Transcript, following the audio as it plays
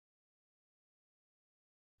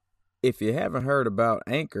If you haven't heard about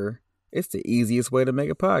Anchor, it's the easiest way to make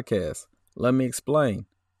a podcast. Let me explain.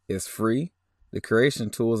 It's free. The creation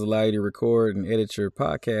tools allow you to record and edit your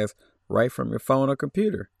podcast right from your phone or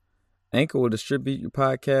computer. Anchor will distribute your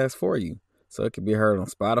podcast for you, so it can be heard on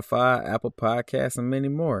Spotify, Apple Podcasts, and many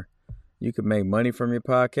more. You can make money from your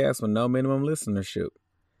podcast with no minimum listenership.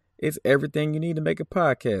 It's everything you need to make a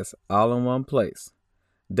podcast, all in one place.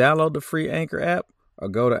 Download the free Anchor app or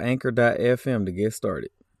go to anchor.fm to get started.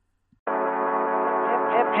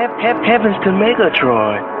 Heavens to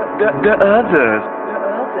Megatron. The others.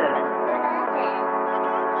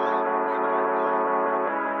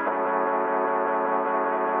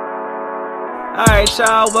 All right,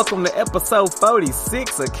 y'all. Welcome to episode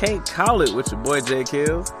 46 of Can't Call It with your boy Jay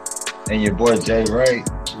Kills and your boy Jay Ray.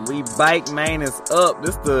 We bike man is up.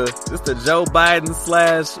 This the Joe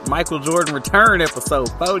Biden / Michael Jordan return episode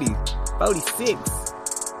 46.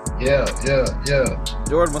 Yeah.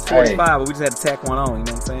 Jordan was 45, but we just had to tack one on. You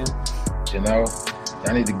know what I'm saying? You know,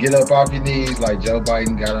 y'all need to get up off your knees like Joe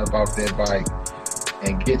Biden got up off that bike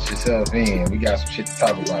and get yourself in. We got some shit to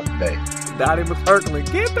talk about today. Dottie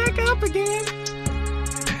McCurkland, get back up again.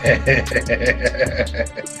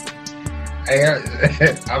 Hey,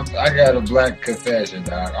 I got a black confession,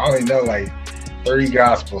 dog. I only know like 3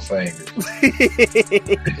 gospel singers.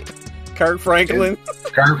 Kirk Franklin,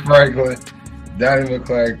 Donnie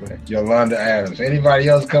McClurkin, Yolanda Adams. Anybody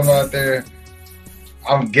else come out there?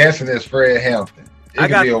 I'm guessing it's Fred Hampton. It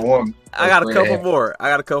could be a woman. I got a couple more. I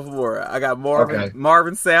got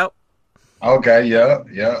Marvin Sapp. Okay, yeah.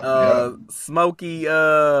 Smokey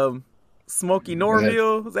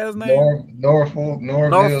Norville, is that his name? Norville,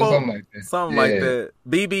 something like that.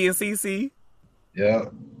 BB and CC. Yeah.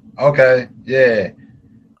 Okay, yeah.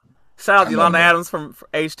 Shout out to Yolanda Adams from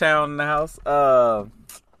H-Town in the house.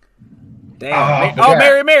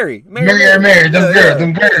 Damn. Mary. Them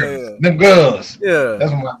girls. Yeah.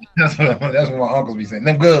 That's what my uncles be saying.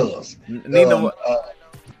 Them girls.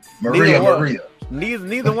 Maria.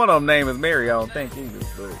 Neither one of them name is Mary, I don't think either.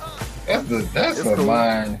 But that's a cool.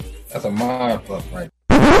 That's a mind fuck, right?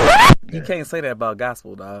 You can't say that about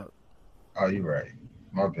gospel, dog. Oh, you right.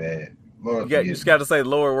 My bad. Lord, you just got to say the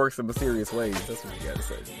Lord works in mysterious ways. That's what you got to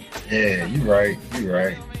say. Yeah, you right.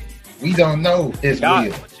 We don't know His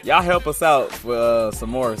will. Y'all help us out with some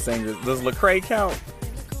more singers. Does Lecrae count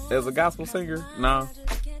as a gospel singer? No.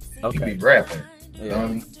 Okay. He be rapping.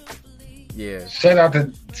 Yeah. Yeah. Shout out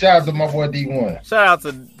to my boy D1. Shout out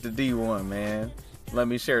to the D1, man. Let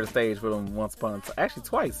me share the stage with him once upon a time. Actually,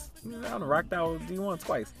 twice. I done rocked out with D1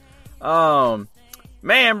 twice.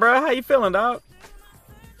 Man, bro, how you feeling, dog?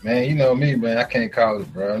 Man, you know me, man. I can't call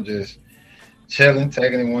it, bro. I'm just chilling,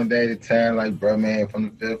 taking it one day at a time, like bro, man, from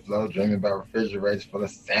the 5th floor, dreaming about refrigerators full of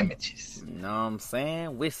sandwiches. You know what I'm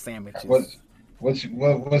saying? With sandwiches. What's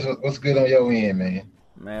good on your end, man?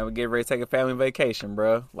 Man, we get ready to take a family vacation,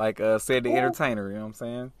 bro. Like said the entertainer, you know what I'm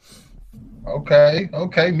saying?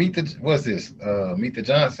 Okay. Meet the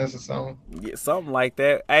Johnsons or something? Yeah, something like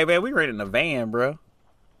that. Hey, man, we renting a van, bro.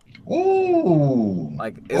 Ooh.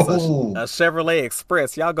 Like, it's a Chevrolet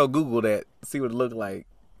Express. Y'all go Google that, see what it look like.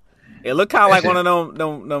 It look kind of like one of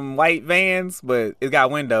them white vans, but it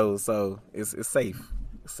got windows, so it's safe.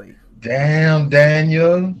 It's safe. Damn,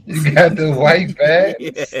 Daniel. You got the white vans?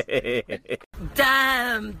 Yeah.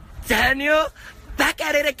 Damn, Daniel. Back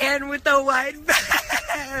at it again with the white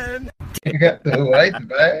van. You got the white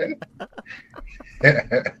van?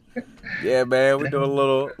 Yeah, man, we're doing a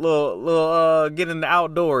little get in the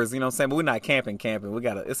outdoors, you know what I'm saying? But we're not camping.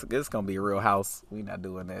 It's gonna be a real house. We're not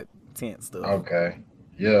doing that tent stuff. Okay.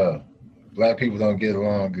 Yeah. Black people don't get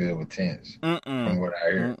along good with tents. From what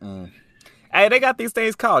I hear. Hey, they got these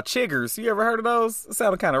things called chiggers. You ever heard of those? It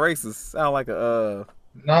sounded kind of racist. Sound like a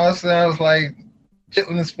No, it sounds like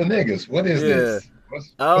chitlins for niggas. What is this?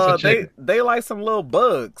 What's they like some little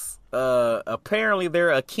bugs. Apparently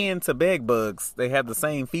they're akin to bed bugs. They have the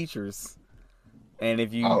same features. And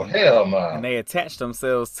if you hell no. And they attach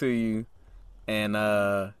themselves to you, and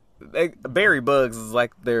berry bugs is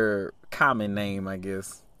like their common name, I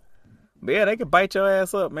guess. But yeah, they could bite your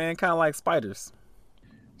ass up, man, kind of like spiders.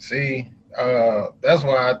 See, that's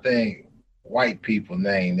why I think white people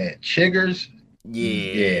name that chiggers.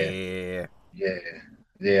 Yeah.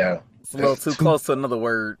 It's a little too close to another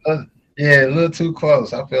word. Yeah, a little too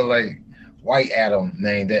close. I feel like White Adam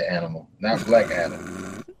named that animal, not Black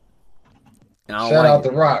Adam. Shout out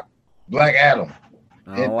to Rock, Black Adam.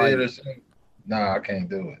 Nah, I can't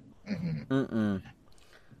do it.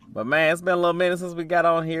 But man, it's been a little minute since we got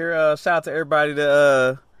on here. Shout out to everybody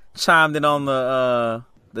that chimed in on the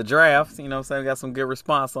draft. You know what I'm saying? We got some good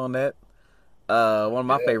response on that. One of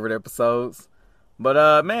my favorite episodes.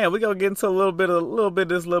 But man, we gonna get into a little bit of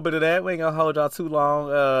this, a little bit of that. We ain't gonna hold y'all too long.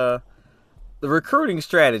 The recruiting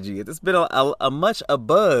strategy. It's been a much a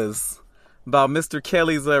buzz about Mr.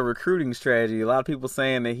 Kelly's recruiting strategy. A lot of people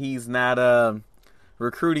saying that he's not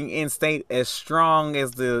recruiting in state as strong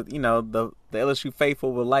as the LSU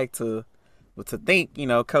faithful would like to think.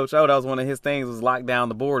 Coach O, that was one of his things, was lock down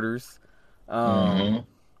the borders. No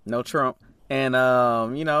Trump.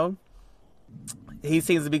 And he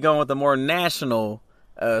seems to be going with a more national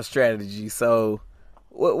strategy. So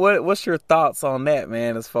what's your thoughts on that,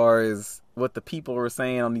 man, as far as what the people are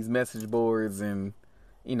saying on these message boards and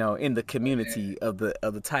in the community of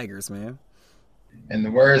the Tigers, man? In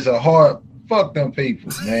the words of Hart, fuck them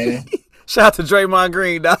people, man. Shout out to Draymond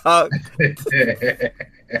Green, dog. That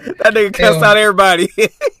nigga cussed out everybody.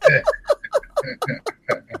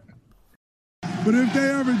 But if they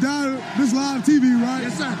ever die, this live TV, right?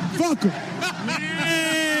 Yes, sir. Fuck them.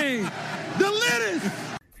 Man, the littest.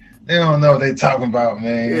 They don't know what they talking about,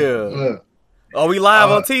 man. Yeah. Look. Are we live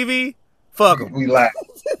on TV? Fuck them. We live.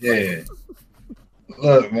 Yeah.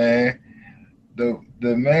 Look, man. The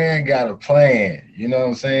man got a plan. You know what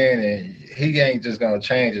I'm saying? And he ain't just gonna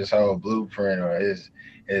change his whole blueprint or his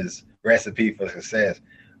recipe for success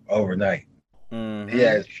overnight. Mm-hmm. He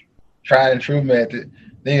has tried and true method.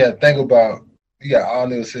 Then you got to think about, you got all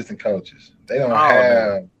new assistant coaches. They don't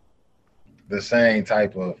have the same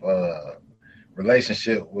type of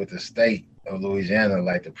relationship with the state of Louisiana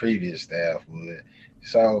like the previous staff would.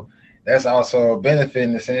 So that's also a benefit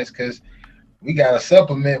in the sense because we got to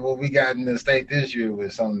supplement what we got in the state this year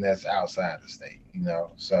with something that's outside the state,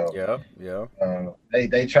 So yeah.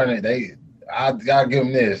 They trying to I gotta give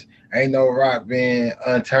them this. Ain't no rock being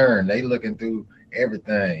unturned. They looking through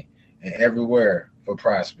everything and everywhere for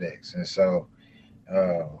prospects, and so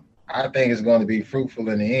I think it's going to be fruitful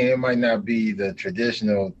in the end. It might not be the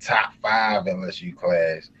traditional top 5 LSU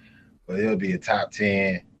class, but it'll be a top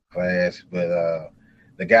 10 class. But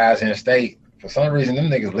the guys in state, for some reason, them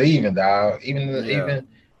niggas leaving, dog. Even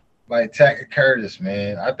like Tackett Curtis,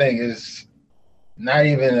 man. I think it's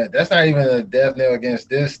that's not even a death knell against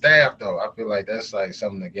this staff, though. I feel like that's like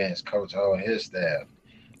something against Coach O and his staff.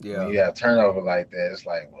 Yeah. When you have turnover like that, it's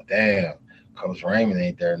like, well, damn, Coach Raymond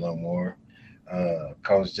ain't there no more.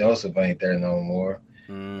 Coach Joseph ain't there no more.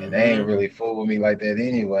 Mm-hmm. And they ain't really fool with me like that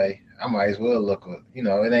anyway. I might as well look,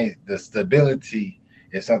 it ain't the stability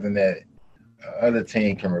is something that other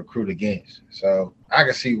team can recruit against. So I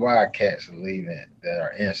can see why cats are leaving that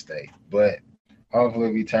are in state. But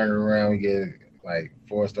hopefully we turn it around. We get like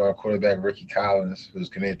 4-star quarterback Ricky Collins, who's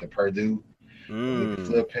committed to Purdue. We can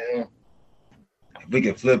flip him. If we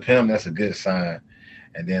can flip him, that's a good sign.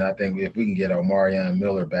 And then I think if we can get Omarion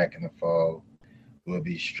Miller back in the fall, we'll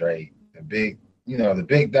be straight. The big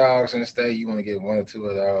dogs in the state, you want to get 1 or 2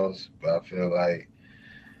 of those. But I feel like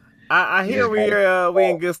I hear we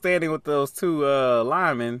in good standing with those 2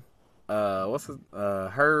 linemen.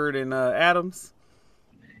 Hurd and Adams?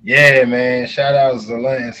 Yeah, man. Shout out to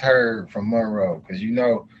Lance Hurd from Monroe, because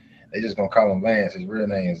they just gonna call him Lance. His real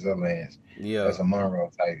name is Lance. Yeah, that's a Monroe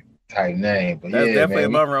type name. But that's definitely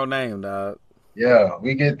man, a Monroe name, dog. Yeah,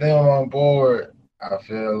 we get them on board. I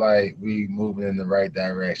feel like we moving in the right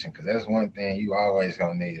direction, because that's one thing you always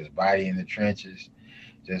gonna need is body in the trenches,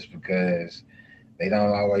 just because they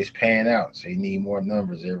don't always pan out. So you need more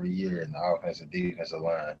numbers every year in the offensive defensive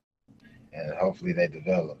line. And hopefully they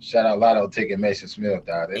develop. Shout out Lotto Ticket Mason Smith,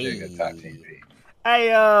 dog. They did a good top TV.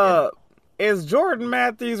 Hey, is Jordan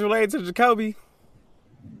Matthews related to Jacoby?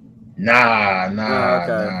 Nah.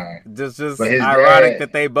 Just ironic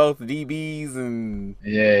that they both DBs and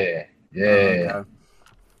yeah. Okay.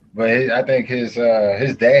 But I think his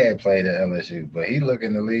dad played at LSU, but he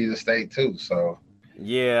looking to lead the state too. So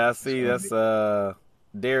yeah, I see. That's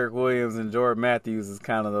Derek Williams and Jordan Matthews is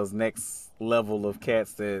kind of those next level of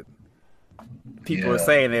cats that people are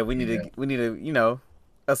saying that we need to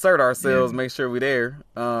assert ourselves, make sure we're there.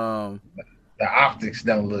 The optics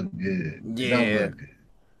don't look good. Yeah. Don't look good.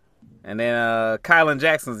 And then Kylan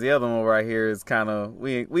Jackson's the other one right here is kind of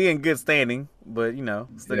we in good standing, but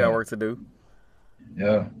still got work to do.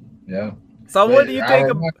 Yeah. So what do you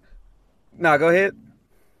think No, go ahead.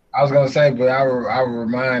 I was gonna say, but I would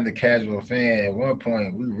remind the casual fan at one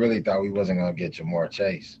point we really thought we wasn't gonna get Jamar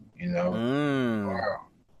Chase,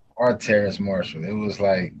 or Terrace Marshall. It was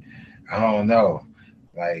like, I don't know.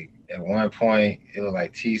 Like at one point it was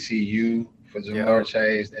like TCU for Jamar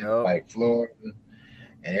Chase, and like Florida.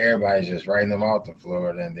 And everybody's just writing them off to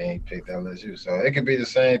Florida, and then he picked LSU. So it could be the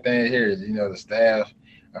same thing here. The staff,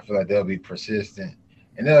 I feel like they'll be persistent,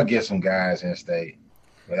 and they'll get some guys in state.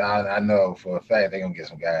 But I know for a fact they're going to get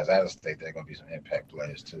some guys out of state. They're going to be some impact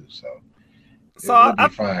players too. So We'll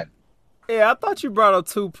be fine. Yeah, I thought you brought up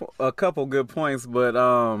a couple good points, but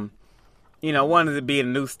one is it being a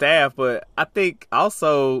new staff, but I think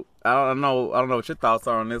also I don't know what your thoughts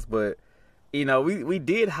are on this, but we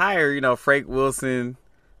did hire Frank Wilson,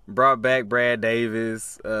 brought back Brad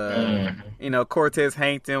Davis, Cortez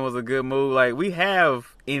Hankton was a good move. Like we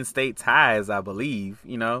have in-state ties, I believe,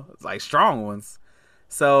 like strong ones.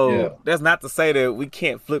 So that's not to say that we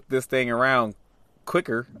can't flip this thing around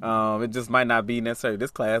quicker. It just might not be necessarily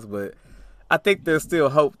this class, but I think there's still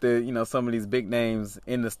hope that some of these big names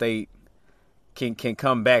in the state can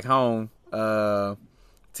come back home, to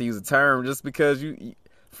use a term, just because you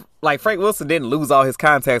like Frank Wilson didn't lose all his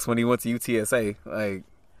contacts when he went to UTSA, like,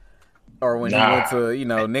 or when he went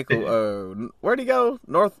to Nickel. Where'd he go?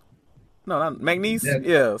 North? No, not McNeese.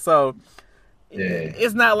 Yeah. So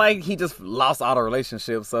it's not like he just lost all the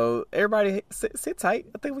relationships. So everybody sit tight.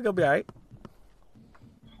 I think we're gonna be all right.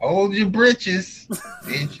 Hold your britches,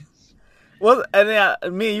 bitches. Well, and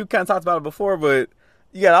then me and you kind of talked about it before, but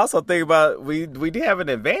you got to also think about we did have an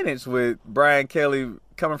advantage with Brian Kelly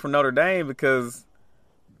coming from Notre Dame because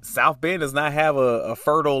South Bend does not have a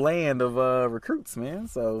fertile land of recruits, man.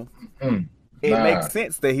 So it makes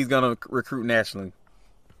sense that he's gonna recruit nationally.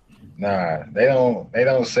 Nah, they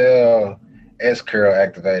don't sell S-curl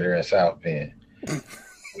activator in South Bend.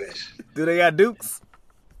 Do they got Dukes?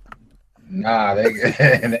 Nah, they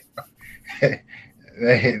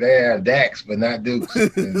have Dax, but not Dukes.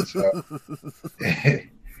 And so, it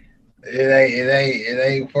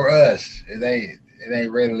ain't for us. It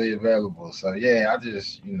ain't readily available. So yeah, I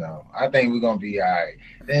think we're gonna be all right.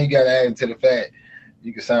 Then you gotta add into the fact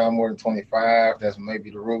you can sign more than 25. That's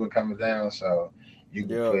maybe the ruling coming down. So you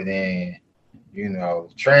can put in,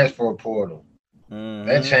 transfer portal.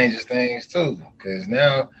 That changes things too. Because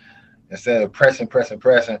now instead of pressing for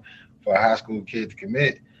a high school kid to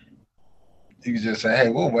commit, you can just say, hey,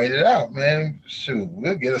 we'll wait it out, man. Shoot,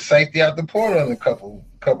 we'll get a safety out the portal in a couple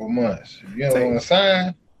months. If you don't want to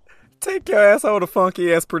sign, take your ass over to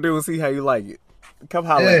funky ass Purdue and see how you like it. Come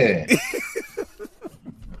holler at me.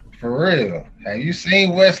 For real. Have you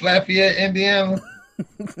seen West Lafayette, Indiana?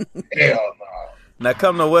 Hell no. Now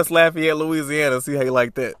come to West Lafayette, Louisiana, and see how you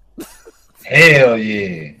like that. Hell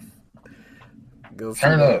yeah.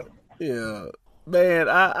 Turn up. Yeah. Man,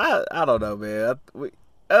 I don't know, man.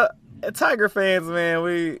 Tiger fans, man,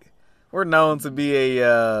 we're known to be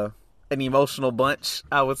an emotional bunch,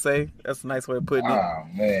 I would say. That's a nice way of putting it. Oh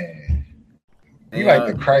man. You like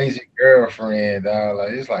the crazy girlfriend, dog.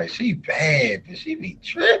 Like it's like she bad, but she be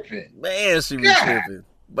tripping. Man, she be tripping.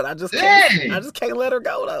 But I just can't let her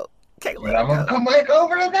go though. But I'm gonna come back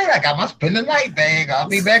over today. I got my spend the night bag. I'll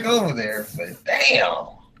be back over there. But damn.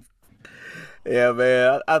 Yeah,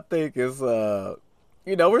 man. I think it's we're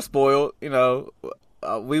spoiled.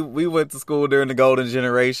 We went to school during the golden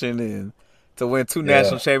generation, and to win 2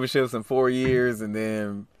 national championships in 4 years, and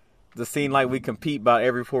then to seem like we compete about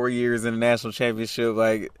every 4 years in a national championship,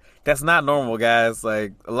 like that's not normal, guys.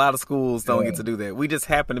 Like a lot of schools don't get to do that. We just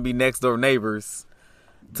happen to be next door neighbors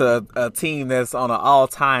to a team that's on an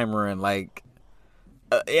all-time run. Like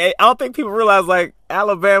I don't think people realize like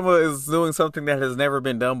Alabama is doing something that has never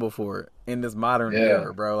been done before in this modern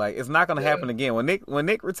era, bro. Like it's not going to happen again. When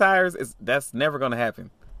Nick retires, that's never going to happen,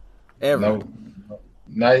 ever. No,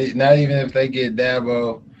 not even if they get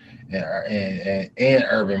Dabo and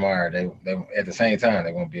Urban Meyer, they at the same time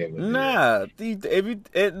they won't be able to. Nah,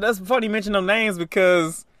 that's funny you mention them names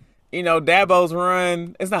because Dabo's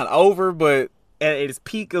run, it's not over, but at its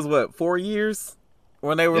peak is 4 years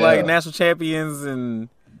when they were like national champions and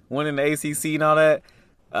winning the ACC and all that.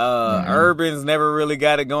 Urban's never really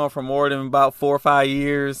got it going for more than about 4 or 5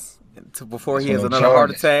 years before he has another heart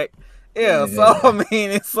attack. Yeah, so I mean,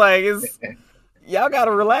 it's like y'all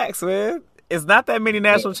gotta relax, man. It's not that many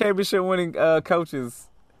national championship winning coaches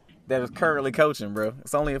that is currently coaching, bro.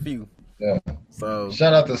 It's only a few. Yeah. So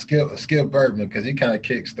shout out to Skip Bertman because he kind of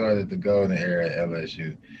kick-started the golden era at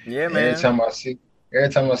LSU. Yeah, man. Every time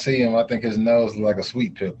I see him, I think his nose is like a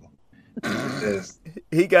sweet pickle.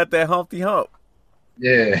 He got that Humpty Hump.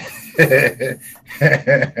 Yeah.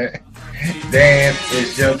 Dance,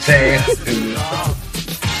 it's your chance to.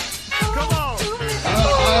 Come on.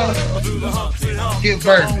 Skip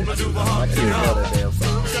Bertman. My kids know that damn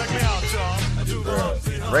song. Check me out,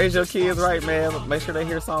 y'all. Raise your kids right, man. Make sure they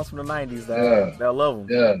hear songs from the 90s. They'll love them.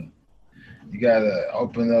 Yeah. You gotta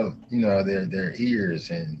open up, their ears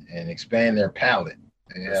and expand their palate.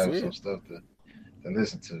 They have some stuff to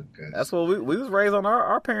listen to. That's what we was raised on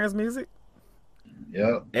our parents' music.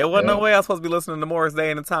 Yep. There wasn't no way I was supposed to be listening to Morris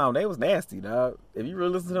Day and the Time. They was nasty, dog. If you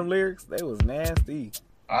really listen to them lyrics, they was nasty.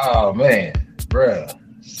 Oh man, bruh.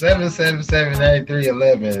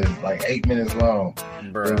 777-9311 is like 8 minutes long.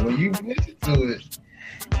 Bro. But when you listen to it,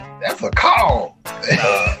 that's a call.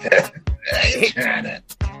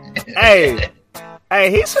 Hey,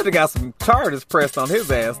 he should have got some charges pressed on his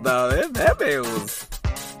ass, dog. That man was.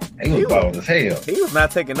 He was bold as hell. He was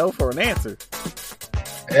not taking no for an answer.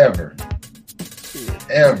 Ever.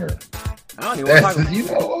 I don't even want to talk about. You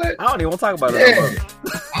know what? I don't even want to talk about it.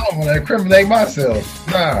 I don't want to incriminate myself.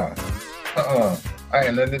 Nah. I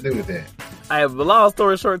ain't nothing to do with that. Hey, but long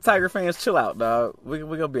story short, Tiger fans, chill out, dog. We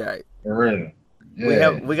gonna be all right. For real.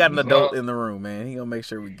 Yeah. We got an adult in the room, man. He gonna make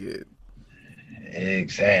sure we good.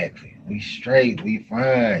 Exactly. We straight. We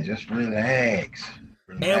fine. Just relax.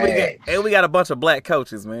 And we got a bunch of black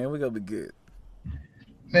coaches, man. We gonna be good.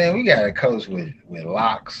 Man, we got a coach with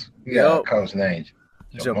locks. We got a coach named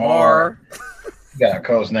Jamar. We got a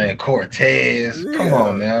coach named Cortez. Yeah. Come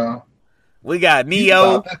on now. We got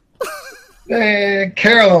Neo. Man,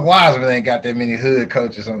 Carolyn Wiseman ain't got that many hood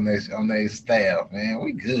coaches on their staff, man.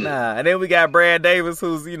 We good. Nah, and then we got Brad Davis,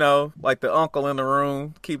 who's, like the uncle in the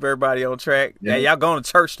room, keep everybody on track. Yeah, y'all going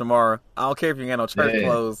to church tomorrow. I don't care if you ain't got no church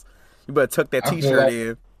clothes. You better tuck that t-shirt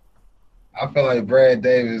in. I feel like Brad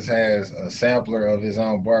Davis has a sampler of his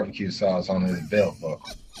own barbecue sauce on his belt buckle.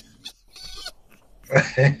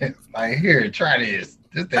 Like, here, try this.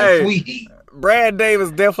 This that sweet. Brad Davis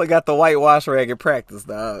definitely got the whitewash rag in practice,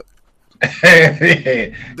 dog.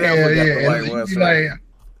 Definitely got the whitewash rag.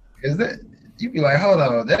 You be like, hold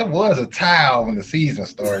on, that was a towel when the season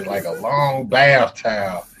started, like a long bath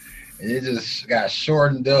towel, and it just got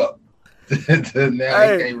shortened up to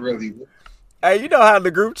now he can't really. Hey, you know how in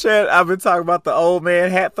the group chat I've been talking about the old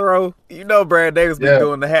man hat throw? You know Brad Davis been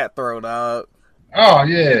doing the hat throw, dog. Oh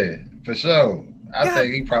yeah, for sure. I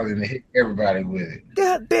think he probably done hit everybody with it.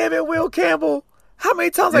 God damn it, Will Campbell. How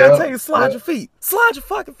many times I gotta tell you slide your feet? Slide your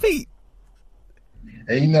fucking feet.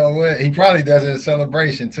 And you know what? He probably does it in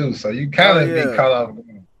celebration too. So you kind of be caught off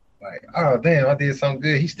like, oh damn, I did something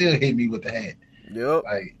good. He still hit me with the hat. Yep.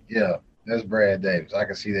 Like, that's Brad Davis. I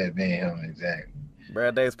can see that being him exactly.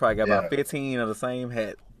 Brad Davis probably got about 15 of the same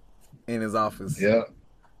hat in his office. Yep.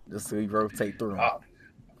 Just so he rotate through them.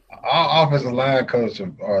 All offensive line coaches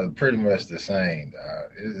are pretty much the same.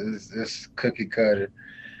 It's cookie cutter.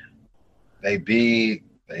 They big,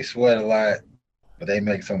 they sweat a lot, but they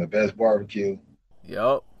make some of the best barbecue.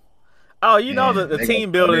 Yep. Oh, you know the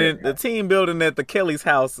team building at the Kelly's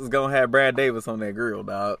house is gonna have Brad Davis on that grill,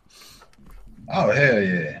 dog. Oh hell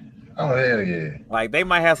yeah! Like they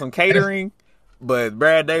might have some catering, but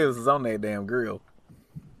Brad Davis is on that damn grill.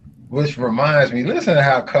 Which reminds me, listen to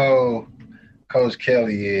how cold Coach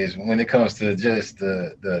Kelly is when it comes to just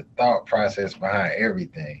the thought process behind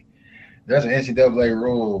everything. There's an NCAA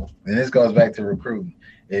rule, and this goes back to recruiting.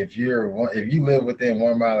 If you live within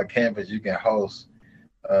 1 mile of campus, you can host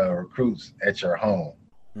recruits at your home.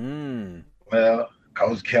 Well,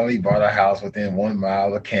 Coach Kelly bought a house within 1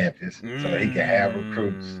 mile of campus so he can have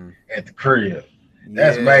recruits at the crib.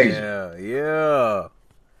 That's major. Yeah.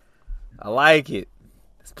 I like it.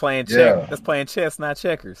 It's playing chess. That's playing chess, not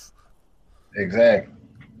checkers. Exactly.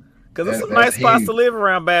 Because it's some nice spots to live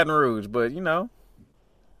around Baton Rouge, but you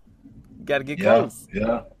got to get close.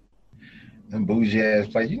 Yeah. Them bougie ass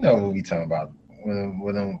places. You know what we talking about.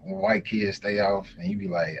 When them white kids stay off and you be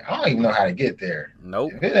like, I don't even know how to get there.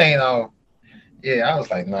 Nope. If it ain't all, I was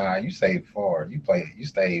like, nah, you stay far. You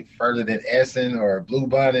stay further than Essen or Blue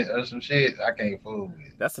Bonnet or some shit. I can't fool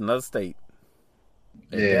with. That's another state.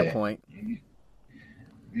 At that point.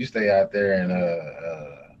 You stay out there in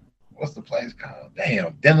what's the place called?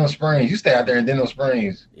 Damn, Denham Springs. You stay out there in Denham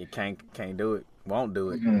Springs. You can't do it. Won't do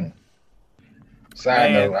it. Mm-hmm.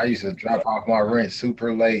 Side note, I used to drop off my rent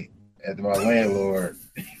super late at my landlord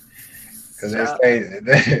because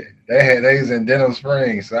they was in Denham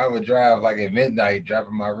Springs, so I would drive like at midnight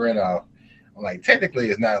dropping my rent off. I'm like, technically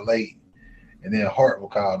it's not late, and then Hart will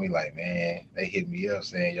call me like, man, they hit me up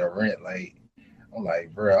saying your rent late. I'm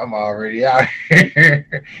like, bro, I'm already out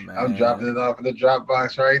here. I'm dropping it off in the drop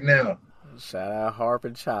box right now. Shout out Harp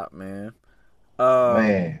and Chop, man.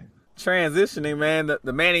 Transitioning, man.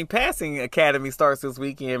 The Manning Passing Academy starts this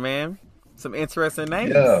weekend, man. Some interesting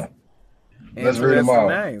names. Yeah. Let's read them all.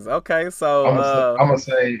 Names. Okay, so I'm gonna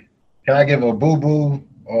say, can I give a boo boo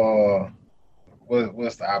or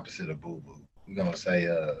what's the opposite of boo boo? We're gonna say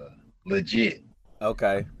legit.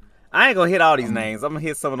 Okay. I ain't gonna hit all these names. I'm gonna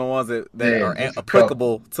hit some of the ones that are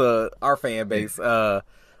applicable to our fan base.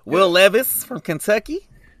 Will Levis from Kentucky.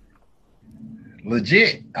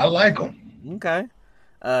 Legit. I like him. Okay.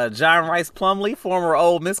 John Rice Plumlee, former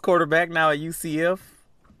Ole Miss quarterback, now at UCF.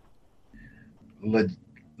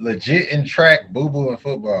 Legit in track, boo-boo in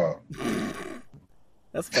football.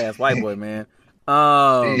 That's a fast white boy, man.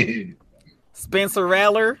 Spencer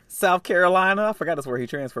Rattler, South Carolina. I forgot that's where he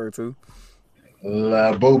transferred to.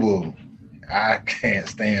 La Boo Boo. I can't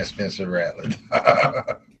stand Spencer Rattler.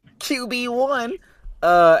 QB1,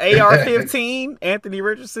 AR-15, Anthony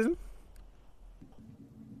Richardson.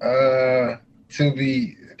 That's to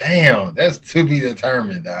be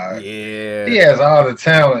determined, dog. Yeah. He has all the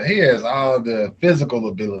talent. He has all the physical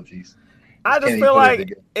abilities. I just feel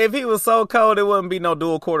like if he was so cold, it wouldn't be no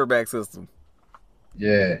dual quarterback system.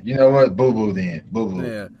 Yeah. You know what? Boo Boo then. Boo Boo.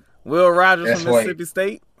 Yeah. Will Rogers from Mississippi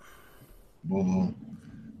State. Boo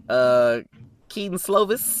Boo. Keaton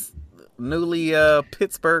Slovis, newly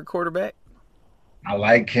Pittsburgh quarterback. I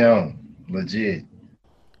like him. Legit.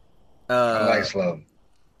 I like Slovis.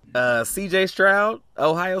 CJ Stroud,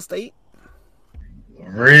 Ohio State.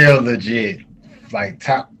 Real legit. Like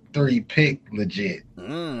top 3 pick legit.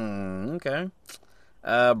 Okay.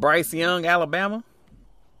 Bryce Young, Alabama.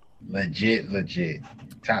 Legit.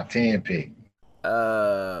 Top 10 pick.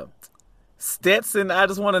 Stetson, I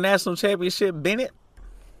just won a national championship. Bennett.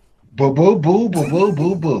 Boo boo boo boo boo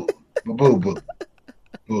boo boo boo boo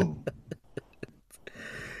boo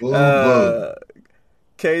boo.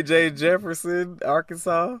 KJ Jefferson,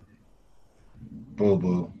 Arkansas. Boo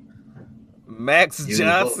boo. Max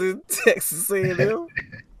Johnson, Texas A&M.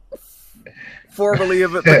 Formerly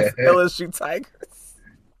of the LSU Tigers.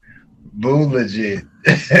 Boo legit.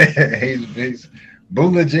 he's boo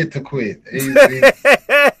legit to quit.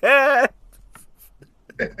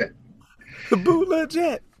 Boo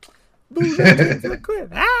legit. Boo legit to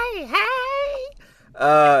quit. Hey.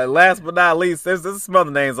 Last but not least, there's some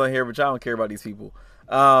other names on here, but y'all don't care about these people.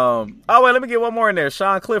 Wait, let me get one more in there.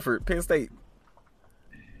 Sean Clifford, Penn State.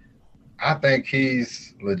 I think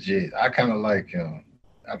he's legit. I kind of like him.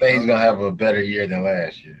 I think he's going to have a better year than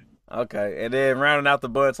last year. Okay, and then rounding out the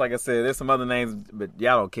bunch, like I said, there's some other names, but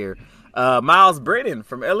y'all don't care. Miles Brennan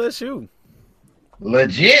from LSU.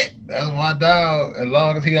 Legit. That's my dog. As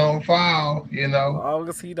long as he don't fall, As long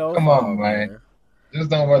as he don't Come fall, on, man.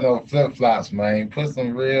 Just don't wear no flip-flops, man. Put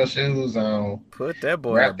some real shoes on. Put that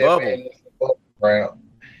boy in a bubble.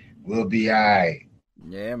 We'll be all right.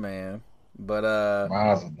 Yeah, man. But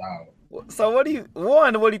Miles a dog. So what do you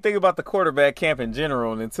think about the quarterback camp in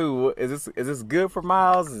general? And then two, is this good for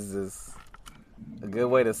Miles? Is this a good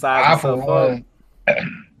way to size himself up?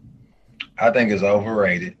 I think it's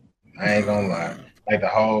overrated. I ain't gonna lie. Like the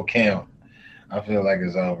whole camp, I feel like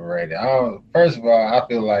it's overrated. First of all, I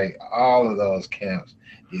feel like all of those camps,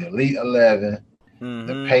 the Elite 11,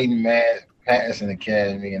 the Peyton Patterson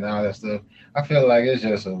Academy, and all that stuff, I feel like it's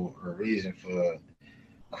just a reason for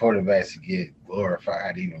quarterbacks to get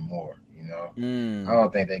glorified even more. I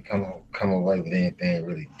don't think they come away with anything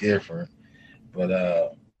really different. But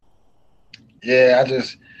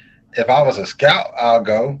if I was a scout, I'll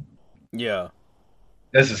go. Yeah.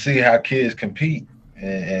 Just to see how kids compete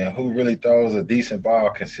and who really throws a decent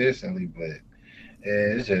ball consistently. But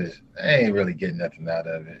it's just, I ain't really getting nothing out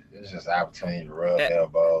of it. It's just an opportunity to rub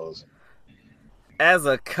elbows. As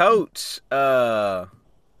a coach, how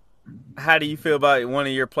do you feel about one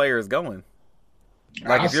of your players going?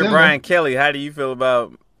 Like if you're Brian Kelly, how do you feel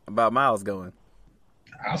about Miles going?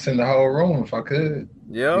 I'll send the whole room if I could.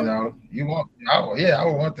 Yeah. I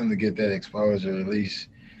would want them to get that exposure at least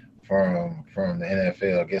from the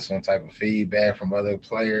NFL, get some type of feedback from other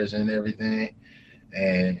players and everything.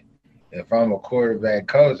 And if I'm a quarterback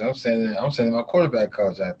coach, I'm sending my quarterback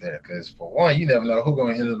coach out there because for one, you never know who's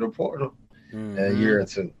going to enter the portal in a year or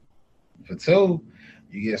two. For two,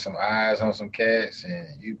 you get some eyes on some cats,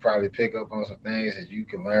 and you probably pick up on some things that you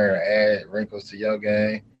can learn or add wrinkles to your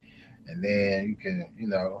game. And then you can,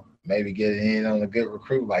 maybe get in on a good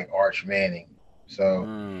recruit like Arch Manning. So,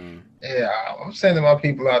 I'm sending my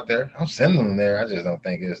people out there. I'm sending them there. I just don't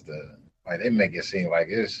think it's they make it seem like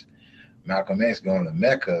it's Malcolm X going to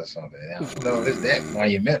Mecca or something. I don't know if it's that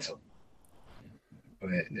monumental. But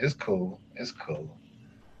it's cool. It's cool.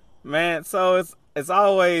 Man, so it's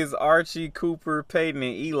always Archie, Cooper, Peyton,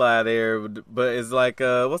 and Eli there, but it's like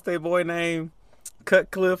what's their boy name?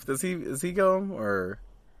 Cutcliffe. Is he going or?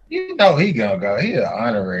 He gonna go. He an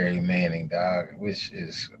honorary Manning, dog, which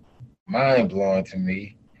is mind blowing to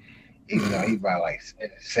me. Even though he's about like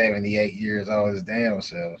 78 years old, his damn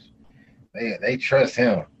self. They trust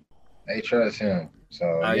him.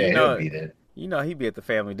 So he'll be there. He'd be at the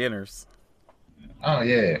family dinners. Oh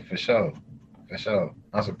yeah, for sure.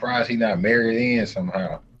 I'm surprised he's not married in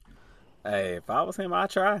somehow. Hey, if I was him, I'd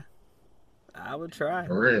try. I would try.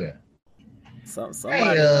 For real.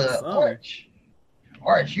 Somebody.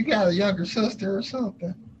 Arch, you got a younger sister or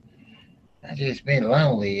something? I just been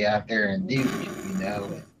lonely out there in Duke,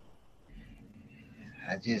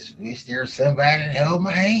 I just wish there was somebody to hold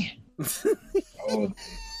my hand. Oh,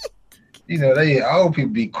 you know, they old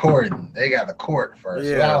people be courting. They got to court first.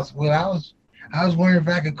 Yeah. So I was wondering if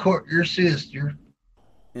I could court your sister.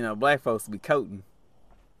 You know, black folks be coating.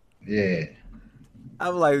 Yeah. I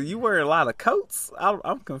was like, you wear a lot of coats?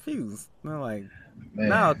 I'm confused. And I'm like, Man,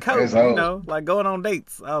 no, coat, that's you old. know, like going on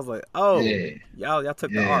dates. I was like, oh, Yeah. y'all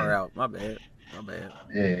took the R out. My bad.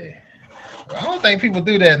 Yeah. I don't think people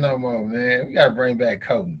do that no more, man. We gotta bring back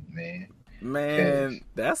coating, man. Man,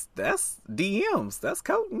 that's DMs. That's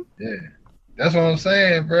coating. Yeah. That's what I'm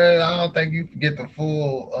saying, bro. I don't think you can get the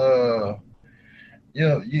full you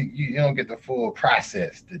don't get the full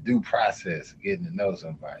process, the due process of getting to know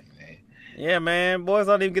somebody, man. Yeah, man. Boys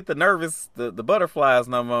don't even get the butterflies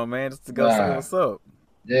no more, man, just to go say what's up.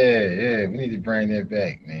 Yeah. We need to bring that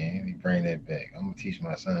back, man. We need to bring that back. I'm gonna teach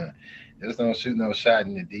my son. Just don't shoot no shot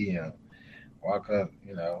in the DM. Walk up,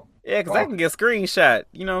 you know. Yeah, because they can get screenshot.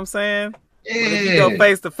 You know what I'm saying? Yeah. But if you go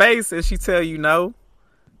face to face and she tell you no,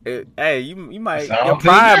 you might, So your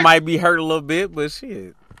pride might be hurt a little bit, but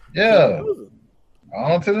shit. Yeah.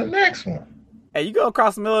 On to the next one. Hey, you go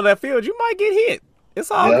across the middle of that field, you might get hit.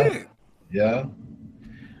 It's all good. Yeah.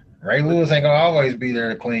 Ray Lewis ain't gonna always be there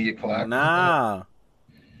to clean your clock. Nah.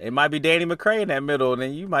 It might be Danny McCray in that middle, and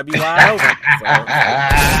then you might be wide open.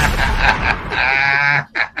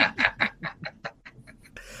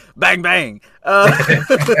 Bang, bang.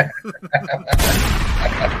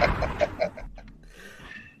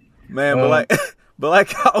 Man, but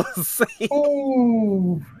like I was saying.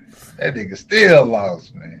 Ooh, that nigga still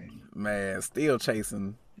lost, man. Man, still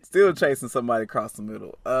chasing somebody across the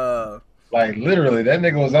middle. Like literally, that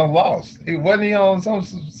nigga was on Lost. He wasn't on some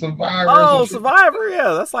Survivor. Oh, Survivor,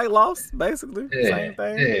 yeah, that's like Lost, basically. Yeah, same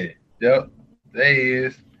thing. Yeah, yep. There he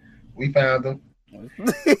is. We found him.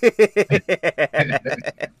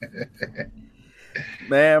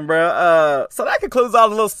 Man, bro. So that concludes all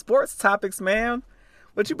the little sports topics, man.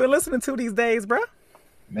 What you been listening to these days, bro?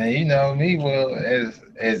 Man, you know me well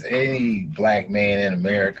as any black man in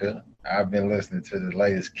America. I've been listening to the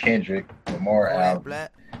latest Kendrick Lamar album.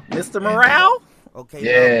 Mr. Morale? Okay.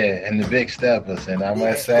 Yeah, and the Big Steppers, and I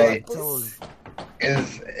must say,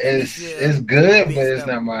 it's good, but it's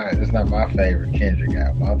not my favorite Kendrick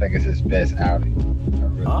album. I don't think it's his best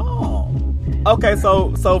outing. Oh, okay.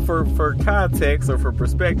 So for context or for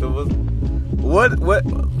perspective, what?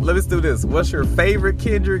 Let's do this. What's your favorite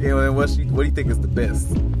Kendrick, and what do you think is the best?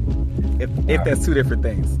 If that's two different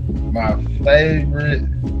things. My favorite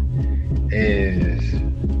is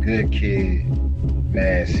Good Kid,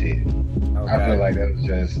 Mad City. Okay. I feel like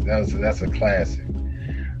that's a classic.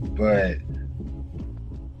 But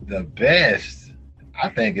the best, I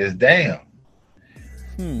think, is Damn.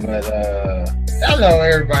 But I know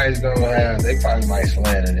everybody's gonna have. They probably might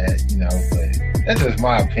slander that, you know. But that's just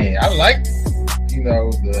my opinion. I like, you know,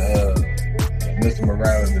 the Mr.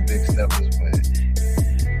 Morale and the Big Steppers, but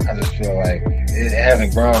I just feel like it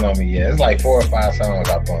hasn't grown on me yet. It's like 4 or 5 songs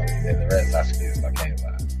I bumped, and then the rest I skipped. I can't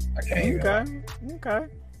lie. Okay.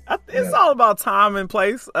 It's all about time and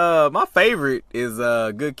place. My favorite is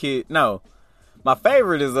Good Kid. No, my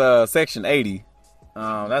favorite is Section 80.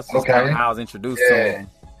 That's just kind of how I was introduced to him.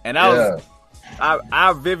 And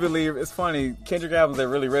I vividly, it's funny, Kendrick albums that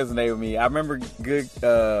really resonate with me. I remember Good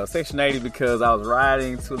Section 80 because I was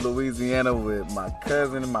riding to Louisiana with my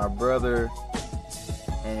cousin and my brother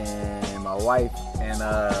and my wife, and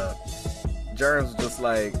Germs was just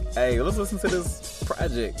like, hey, let's listen to this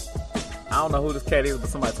project. I don't know who this cat is, but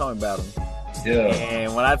somebody told me about him. Yeah.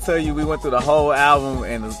 And when I tell you we went through the whole album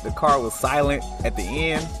and the car was silent at the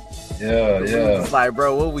end. Yeah. It's like,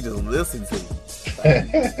 bro, what we just listened to?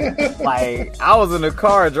 Like, I was in the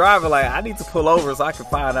car driving, like, I need to pull over so I can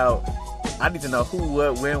find out. I need to know who,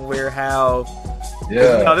 what, when, where, how.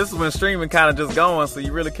 Yeah. You know, this is when streaming kind of just going, so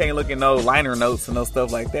you really can't look at no liner notes and no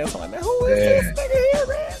stuff like that. So I'm like, man, who is this nigga here,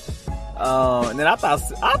 man? And then I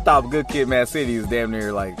thought Good Kid, Mad City is damn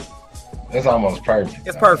near like. It's almost perfect.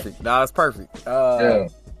 It's perfect. No, it's perfect. Yeah.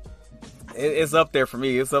 It's up there for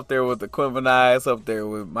me. It's up there with the Quimbanai. It's up there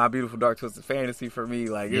with My Beautiful Dark Twisted Fantasy for me.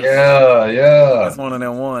 Like, yeah. It's one of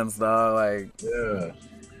them ones, dog. Like,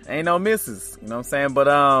 ain't no misses. You know what I'm saying? But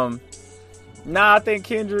I think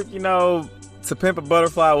Kendrick, you know, To Pimp a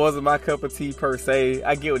Butterfly wasn't my cup of tea per se.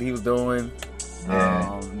 I get what he was doing.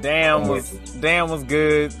 Yeah. Damn was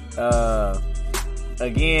good.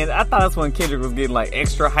 Again, I thought that's when Kendrick was getting like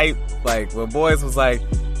extra hype. Like when boys was like,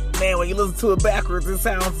 man, when you listen to it backwards, it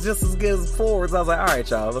sounds just as good as forwards. I was like, all right,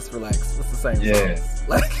 y'all, let's relax. It's the same song.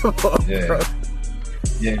 Like, come on, bro.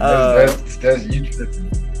 Yeah, that's you tripping.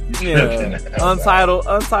 Untitled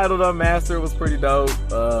Unmastered was pretty dope.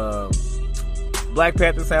 Black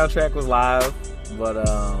Panther soundtrack was live, but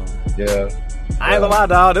Yeah. I ain't gonna lie,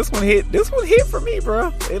 dog. This one hit for me,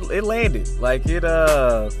 bro. It landed like it.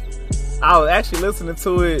 I was actually listening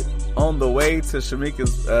to it on the way to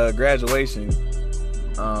Shamika's graduation,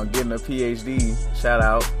 getting a PhD. Shout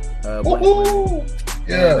out. Woohoo!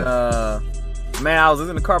 Yeah. And, man, I was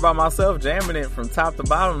in the car by myself, jamming it from top to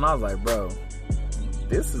bottom, and I was like, bro,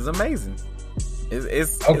 this is amazing.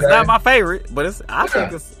 It's not my favorite, but I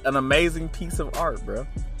think it's an amazing piece of art, bro.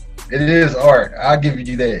 It is art. I'll give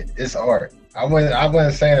you that. It's art. I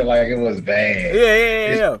wasn't saying it like it was bad.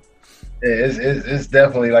 Yeah. It's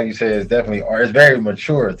definitely, like you said, it's definitely art. It's very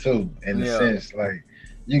mature too, in the sense, like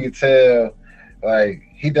you can tell, like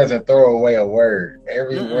he doesn't throw away a word.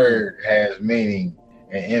 Every word has meaning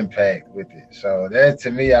and impact with it. So that,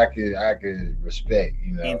 to me, I could respect.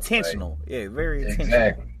 You know, intentional. Like, very intentional.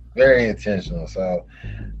 Exactly, very intentional. So,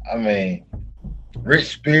 I mean, Rich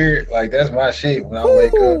Spirit, like that's my shit when I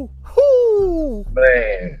wake up.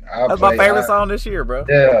 Man, that's my favorite song this year, bro.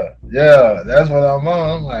 Yeah, that's what I'm on.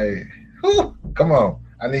 I'm like, whew, come on.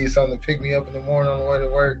 I need something to pick me up in the morning on the way to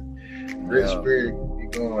work. Rich Spirit,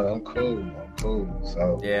 keep going. I'm cool.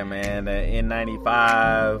 So yeah, man, the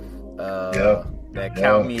N95, that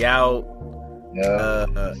Count Me Out. Yeah.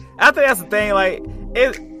 I think that's the thing. Like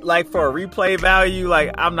it, like for a replay value,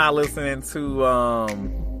 like I'm not listening to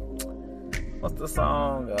what's the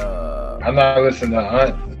song? I'm not listening to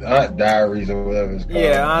Aunt Diaries or whatever it's called.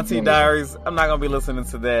 Yeah, Auntie Diaries. I'm not gonna be listening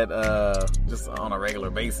to that just on a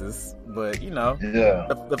regular basis. But you know,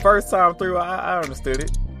 the first time through, I understood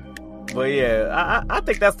it. But yeah, I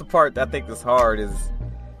think that's the part that I think is hard is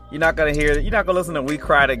you're not gonna listen to We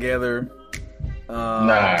Cry Together.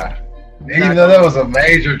 Nah, even though that was a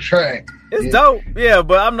major track. It's dope, yeah,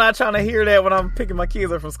 but I'm not trying to hear that when I'm picking my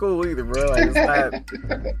kids up from school either, bro. Like, it's not.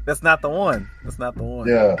 That's not the one. That's not the one.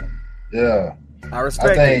 Yeah. I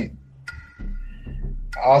respect it.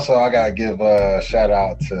 Also, I gotta give a shout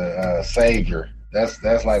out to Savior. That's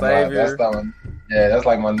like Savior. that's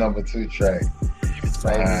like my number 2 track.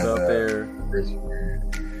 Savior's up there.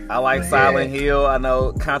 I like Silent Hill. I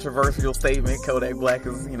know controversial statement. Kodak Black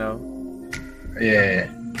is, you know. Yeah.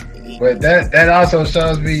 But that also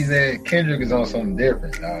shows me that Kendrick is on something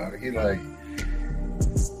different, dog. He like,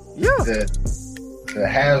 to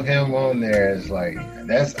have him on there is like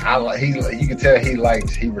you can tell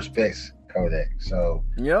he respects Kodak. So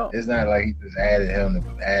it's not like he just added him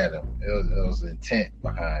to add him. It was intent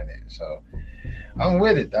behind it. So I'm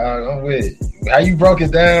with it, dog. I'm with it. How you broke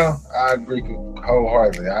it down, I agree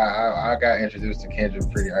wholeheartedly. I got introduced to Kendrick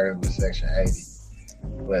pretty early with Section 80,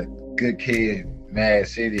 but Good Kid, Mad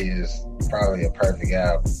City is probably a perfect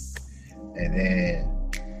album, and then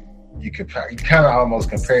you kind of almost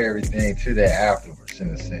compare everything to that afterwards in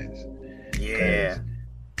a sense. Yeah,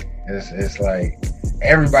 it's like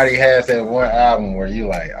everybody has that one album where you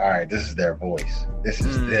like, all right, this is their voice, this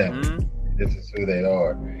is them, this is who they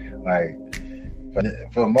are. Like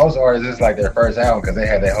for most artists, it's like their first album because they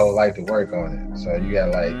had their whole life to work on it. So you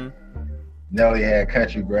got like Nelly had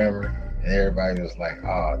Country Grammar. And everybody was like,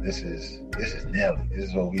 "Oh, this is Nelly. This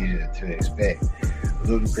is what we need to expect."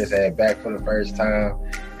 Ludacris had Back for the First Time,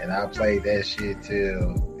 and I played that shit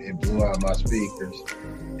till it blew out my speakers.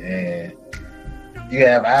 And you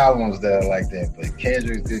have albums that are like that, but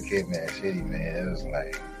Kendrick's Good Kid, Mad City, man, it was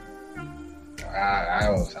like I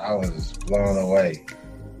was blown away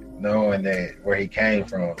knowing that where he came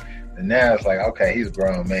from. And now it's like, okay, he's a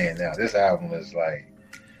grown man now. This album is like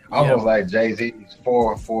almost like Jay-Z's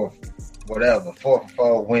 4 for 4, Wendy's 4 for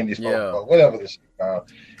 4, whatever this shit called.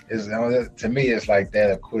 To me, it's like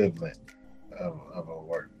that equivalent of a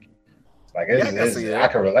work. Like I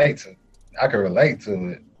can relate to it.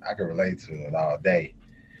 I can relate to it all day.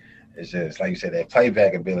 It's just like you said, that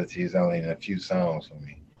playback ability is only in a few songs for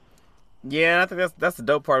me. Yeah, I think that's the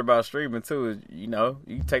dope part about streaming too. Is, you know,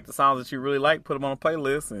 you can take the songs that you really like, put them on a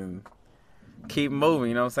playlist, and keep moving.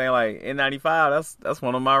 You know what I'm saying? Like N95, that's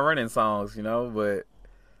one of my running songs. You know, but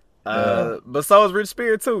so is Rich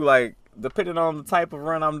Spirit too. Like depending on the type of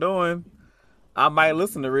run I'm doing, I might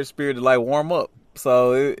listen to Rich Spirit to like warm up.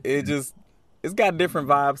 So it's got different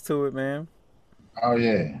vibes to it, man. Oh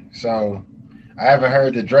yeah. So I haven't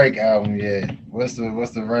heard the Drake album yet. What's the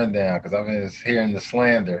rundown? Because I've been hearing the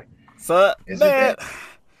slander. So man,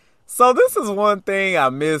 so this is one thing I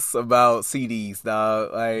miss about CDs,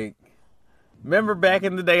 dog. Like, remember back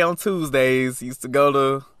in the day on Tuesdays, used to go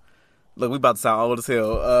to. Look, we about to sound old as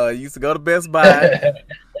hell. Used to go to Best Buy.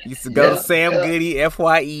 Used to go to Sam Goody,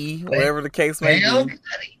 FYE, whatever the case may be.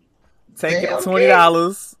 Take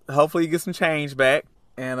 $20. Hopefully, you get some change back.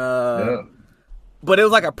 And but it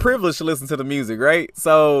was like a privilege to listen to the music, right?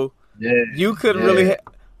 So you couldn't really.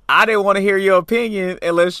 I didn't want to hear your opinion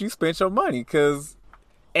unless you spent your money, and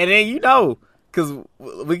then because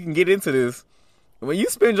we can get into this. When you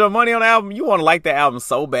spend your money on an album, you want to like the album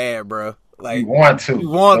so bad, bro. Like you want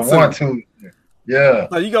to. Yeah.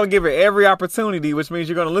 So you're gonna give it every opportunity, which means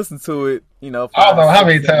you're gonna listen to it. I don't know how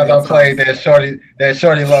many times I played that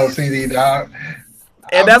Shorty Low CD, dog.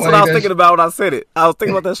 And that's what I was thinking about when I said it. I was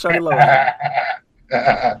thinking about that Shorty Low.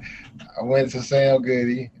 I went to Sam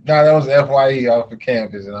Goody. No, that was FYE off of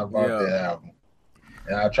campus, and I bought that album.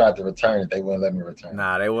 And I tried to return it. They wouldn't let me return it.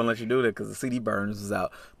 Nah, they wouldn't let you do that because the CD burners was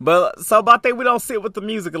out. But I think we don't sit with the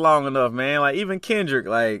music long enough, man. Like, even Kendrick,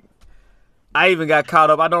 like, I even got caught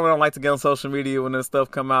up. I don't like to get on social media when this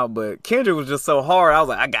stuff come out, but Kendrick was just so hard. I was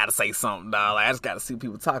like, I gotta say something, dog. Like, I just gotta see what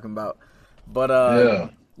people talking about.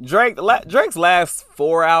 But Drake's last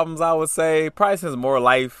 4 albums, I would say, probably since More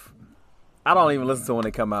Life, I don't even listen to when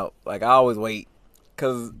they come out. Like, I always wait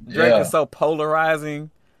because Drake is so polarizing.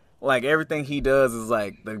 Like, everything he does is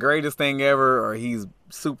like the greatest thing ever, or he's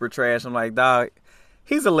super trash. I'm like, dog,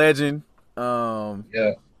 he's a legend. No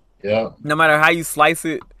matter how you slice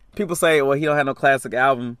it. People say, well, he don't have no classic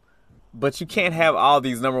album, but you can't have all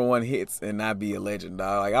these number 1 hits and not be a legend,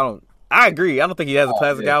 dog. Like, I agree. I don't think he has a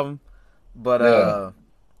classic album, but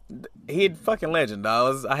he a fucking legend,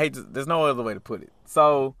 dog. There's no other way to put it.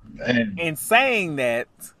 So, in saying that,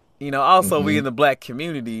 also we in the black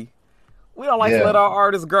community, we don't like to let our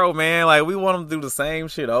artists grow, man. Like, we want them to do the same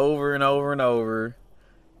shit over and over and over.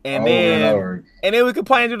 And then we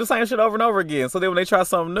complain and do the same shit over and over again. So then when they try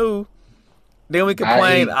something new, then we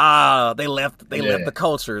complain, they left the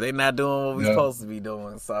culture. They're not doing what we're supposed to be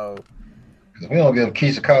doing. So we don't give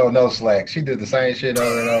Keisha Cole no slack. She did the same shit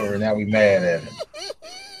over and over, and now we mad at her.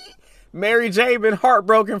 Mary J been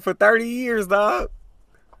heartbroken for 30 years, dog.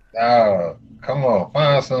 Oh, come on,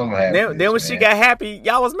 find something happy. Then when she got happy,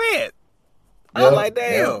 y'all was mad. I was like,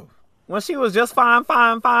 damn. Yep. When she was just fine,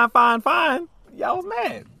 y'all was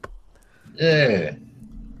mad. Yeah.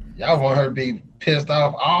 Y'all want her to be pissed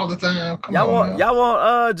off all the time? Y'all want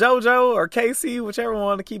JoJo or Casey, whichever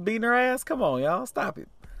one, to keep beating her ass? Come on, y'all. Stop it.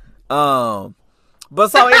 But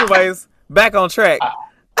so anyways, back on track.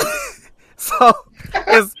 So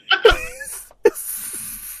it's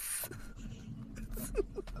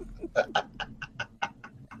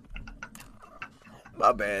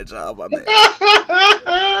my bad, y'all. My bad.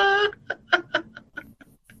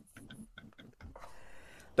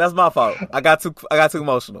 That's my fault. I got too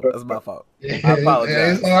emotional. That's my fault. I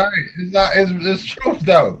apologize. It's all right. It's truth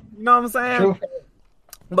though. You know what I'm saying? Truth.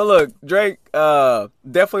 But look, Drake,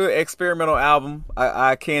 definitely an experimental album.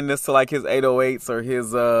 I akin this to like his 808s or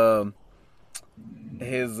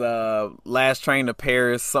his Last Train to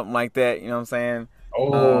Paris, something like that. You know what I'm saying? You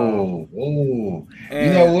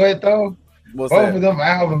know what though? Both of them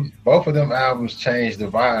albums changed the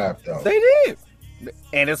vibe though. They did.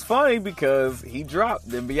 And it's funny because he dropped,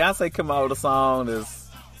 then Beyonce come out with a song that's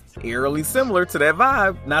eerily similar to that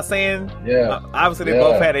vibe. Not saying, obviously they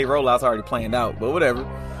both had their rollouts already planned out, but whatever.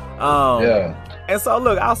 And so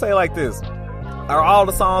look, I'll say it like this: are all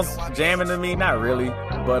the songs jamming to me? Not really,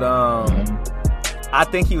 but I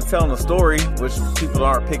think he was telling a story which people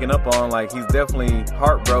aren't picking up on. Like, he's definitely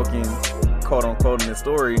heartbroken, quote unquote, in his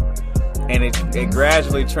story. And it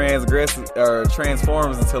gradually transforms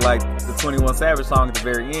into like the 21 Savage song at the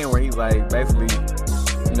very end, where he's like, basically,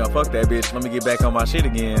 fuck that bitch, let me get back on my shit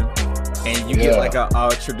again. And you get like a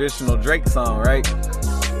traditional Drake song, right?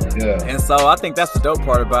 Yeah. And so I think that's the dope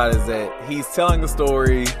part about it, is that he's telling the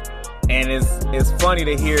story, and it's funny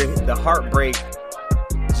to hear the heartbreak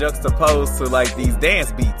juxtaposed to like these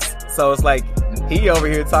dance beats. So it's like he over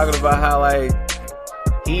here talking about how like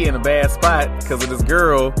he in a bad spot because of this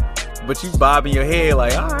girl, but you bobbing your head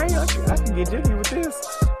like, all right, I can get jiggy with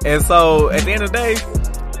this. And so at the end of the day,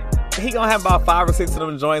 he gonna have about 5 or 6 of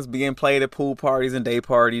them joints being played at pool parties and day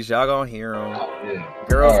parties. Y'all gonna hear them.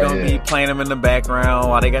 Girls gonna be playing them in the background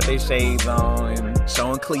while they got their shades on and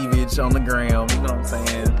showing cleavage on the gram. You know what I'm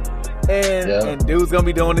saying? And dudes gonna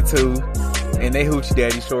be doing it too. And they hoochie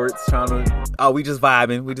daddy shorts trying to, we just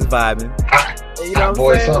vibing. You know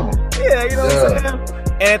what I'm saying? Yeah, you know what I'm saying?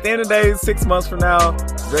 And at the end of the day, 6 months from now,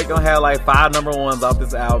 Drake gonna have like 5 number 1s off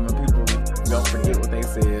this album, and people gonna forget what they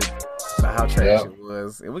said about how trash it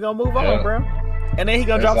was. And we gonna move on, bro. And then he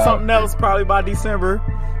gonna drop something else probably by December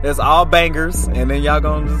that's all bangers, and then y'all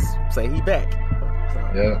gonna just say he back.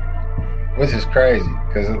 Yeah. Which is crazy,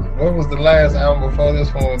 because what was the last album before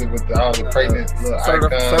this one with all the pregnant little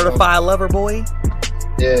icons? Certified Lover Boy?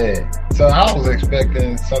 Yeah. So I was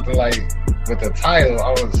expecting something like, with the title,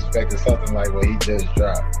 I was expecting something like what he just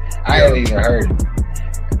dropped. I haven't even heard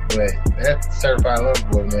it. But that Certified Lover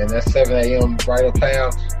Boy, man, that 7 a.m. Bridal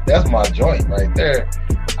Path, that's my joint right there.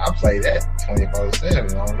 I play that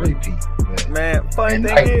 24/7 on repeat. But, man, funny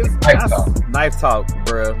thing is, Knife Talk,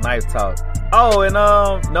 bro. Knife Talk. Oh, and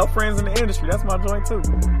No Friends in the Industry. That's my joint too.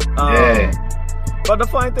 Yeah. But the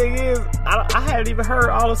funny thing is, I hadn't even heard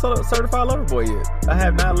all of Certified Lover Boy yet. I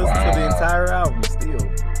have not listened to the entire album still.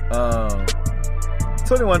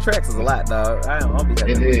 21 tracks is a lot, dog. I'll be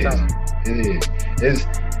having It is. It's,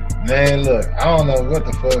 man, look, I don't know what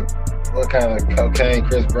kind of cocaine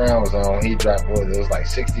Chris Brown was on. He dropped it was like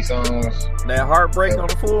 60 songs. That Heartbreak on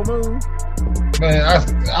the Full Moon. Man, I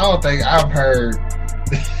don't think I've heard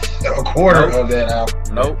a quarter of that album.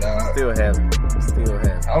 Nope. Still haven't.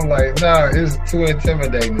 I'm like, nah, it's too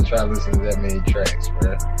intimidating to try to listen to that many tracks,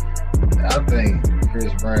 bro. I think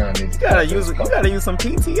Chris Brown needs to you gotta use some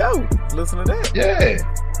PTO. Listen to that. Yeah.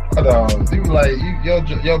 Hold on. You like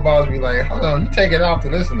your boss be like, hold on, you take it off to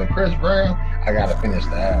listen to Chris Brown? I gotta finish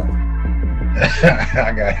the album.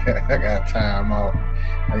 I got time off.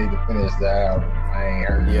 I need to finish the album. I ain't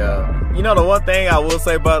heard it. Yeah. You know the one thing I will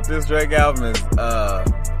say about this Drake album is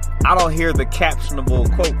I don't hear the captionable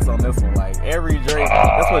quotes on this one. Like every Drake,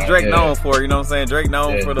 that's what Drake known for. You know what I'm saying? Drake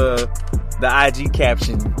known for the IG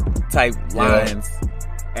caption type lines.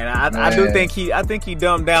 And I do think he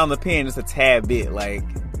dumbed down the pen just a tad bit. Like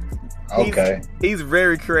he's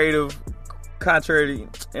very creative. Contrary to,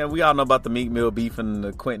 and we all know about the Meek Mill beef and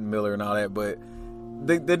the Quentin Miller and all that, but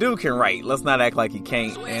the dude can write. Let's not act like he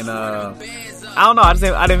can't. And I don't know. I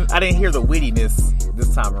didn't hear the wittiness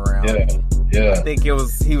this time around. Yeah. I think he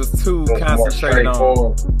was too concentrated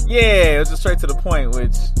on. Yeah, it was just straight to the point,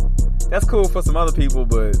 which that's cool for some other people,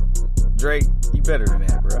 but Drake, you better than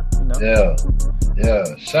that, bro. You know? Yeah.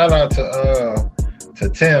 Shout out to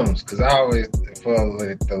Tim's, because I always, for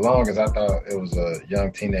like the longest, I thought it was a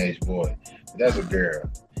young teenage boy. That's a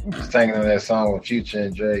girl. Just singing on that song with Future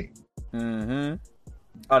and Drake. Mm-hmm.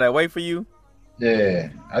 Oh, that Wait For You? Yeah.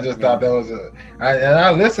 I just thought that was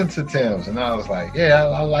I listened to Tim's, and I was like, yeah,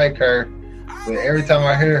 I like her. But every time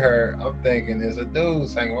I hear her, I'm thinking there's a dude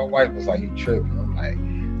singing. My wife was like, you tripping. I'm like,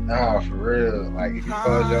 nah, for real. Like, if you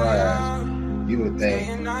close your eyes, you would think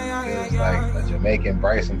it was like a Jamaican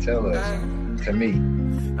Bryson Tiller to me.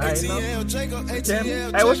 Hey,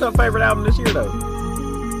 what's your favorite album this year, though?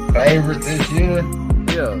 Favorite this year?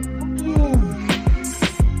 Yeah.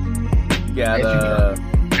 You got,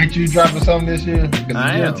 ain't you dropping something this year?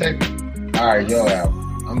 I am. All right, your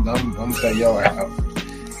album. I'm going to say your album.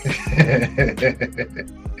 It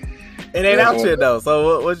ain't out yet though.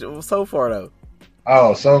 So what so far though?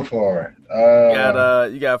 Oh, so far.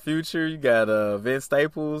 You got Future, you got Vince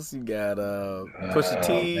Staples, you got Pusha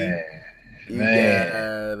T. Man. You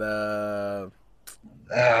got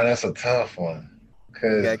that's a tough one.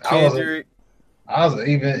 Cause you got Kendrick. I was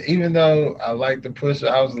even though I like the Pusha,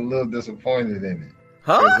 I was a little disappointed in it.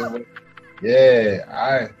 Huh?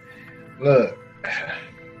 Look.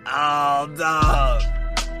 Oh, dog.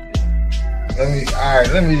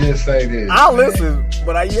 Let me just say this. I'll listen,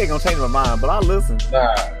 but you ain't gonna change my mind. But I'll listen.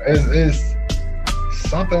 Nah, it's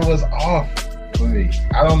something was off for me.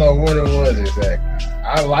 I don't know what it was exactly.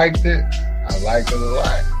 I liked it a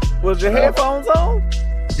lot. Was your headphones on?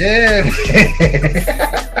 Yeah.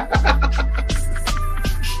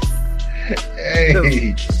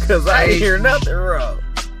 Hey, cause I ain't hear nothing wrong.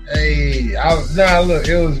 Hey, look,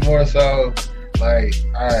 it was more so like,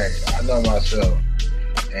 all right, I know myself.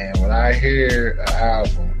 And when I hear an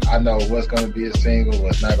album, I know what's going to be a single,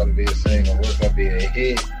 what's not going to be a single, what's going to be a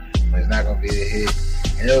hit, what's not going to be a hit.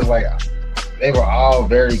 And it was like, they were all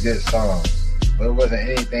very good songs, but it wasn't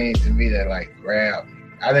anything to me that like grabbed me.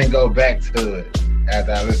 I didn't go back to it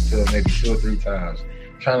after I listened to it maybe 2 or 3 times,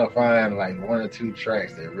 trying to find like 1 or 2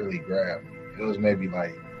 tracks that really grabbed me. It was maybe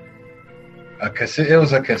like it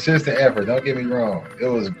was a consistent effort. Don't get me wrong. It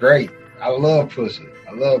was great. I love Pusha.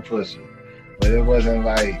 But it wasn't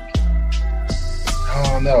like, I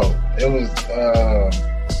don't know. It was, I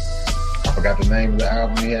forgot the name of the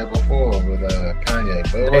album he had before with Kanye.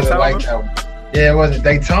 But it wasn't like that. Yeah, it wasn't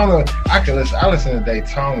Daytona. I listen to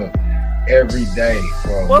Daytona every day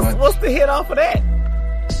for a month. What's the hit off of that?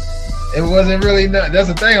 It wasn't really, that's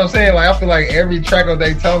the thing I'm saying. Like, I feel like every track on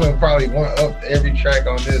Daytona probably went up every track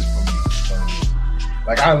on this for me. So,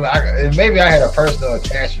 like, maybe I had a personal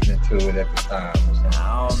attachment to it at the time.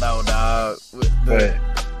 I don't know, dog. But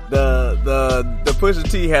the Pusha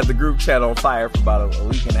T had the group chat on fire for about a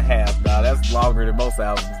week and a half, dog. That's longer than most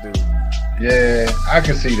albums do. Yeah, I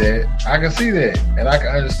can see that, and I can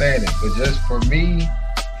understand it. But just for me,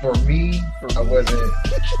 I wasn't.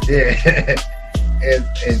 Yeah, and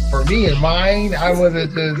for me and mine, I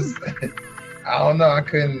wasn't just. I don't know. I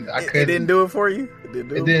couldn't. It didn't do it for you. It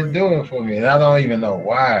didn't do it for me, and I don't even know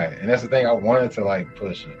why. And that's the thing. I wanted to like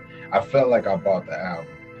push it. I felt like I bought the album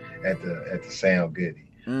at the Sam Goody,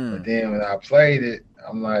 but then when I played it,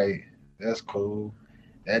 I'm like, that's cool.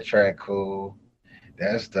 That track cool.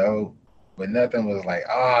 That's dope. But nothing was like,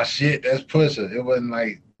 oh shit, that's Pusha. It wasn't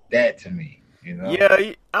like that to me, you know?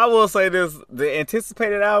 Yeah, I will say this: the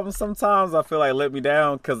anticipated albums sometimes I feel like let me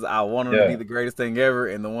down because I want them to be the greatest thing ever,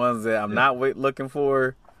 and the ones that I'm not looking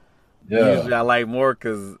for, usually I like more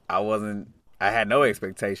because I had no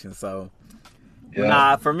expectations. So,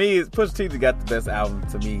 nah, for me, Pusha T got the best album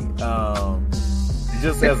to me.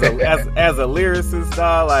 Just as a lyricist,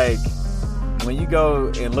 like. When you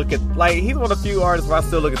go and look at, like, he's one of the few artists where I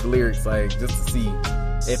still look at the lyrics, like, just to see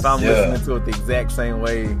if I'm listening to it the exact same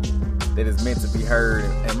way that it's meant to be heard.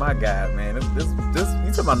 And my God, man, this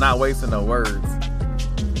you talking about not wasting no words.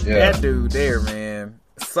 Yeah. That dude there, man,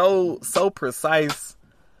 so precise,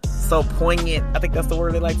 so poignant. I think that's the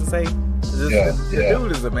word they like to say. The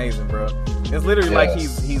dude is amazing, bro. It's literally like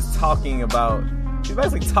he's talking about, he's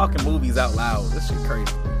basically talking movies out loud. This shit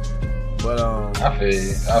crazy. But I feel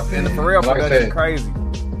you. And the Pharrell production crazy.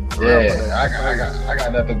 I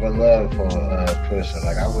got nothing but love for Pusha.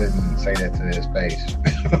 Like I wouldn't say that to his face.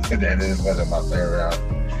 That it wasn't my favorite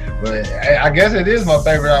album. But I guess it is my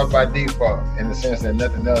favorite album by default, in the sense that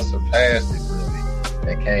nothing else surpassed it really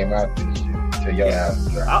that came out this year till your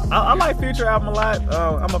album. I like Future album a lot.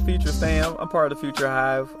 I'm a Future fan. I'm part of the Future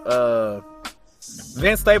Hive.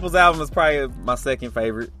 Vince Staples album is probably my second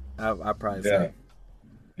favorite. I probably say.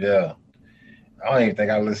 Yeah. I don't even think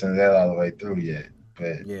I listened to that all the way through yet.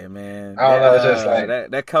 But yeah, man. I don't know. It's just like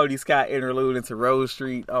that Cody Scott interlude into Rose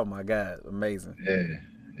Street. Oh my God, amazing.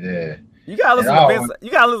 Yeah. You gotta listen to Vince. You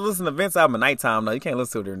gotta listen to Vince album at nighttime though. You can't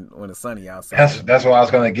listen to it when it's sunny outside. That's what I was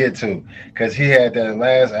gonna get to, because he had that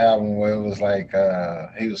last album where it was like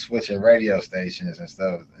he was switching radio stations and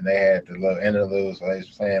stuff, and they had the little interludes where they was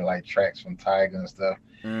playing like tracks from Tyga and stuff.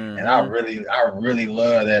 And I really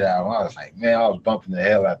love that album. I was like, man, I was bumping the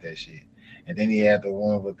hell out that shit. And then he had the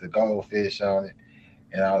one with the goldfish on it,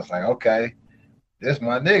 and I was like, okay, this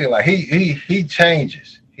my nigga. Like he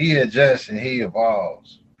changes, he adjusts, and he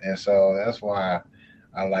evolves, and so that's why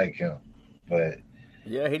I like him. But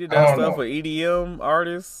yeah, he did that stuff with EDM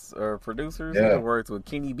artists or producers. Yeah. He worked with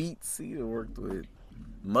Kenny Beats. He worked with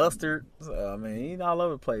Mustard. So, I mean, he's all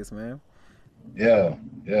over the place, man. Yeah,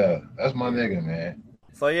 that's my nigga, man.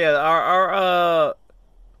 So yeah,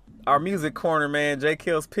 our music corner, man. J.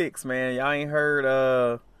 Kill's picks, man. Y'all ain't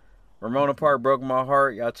heard Ramona Park Broke My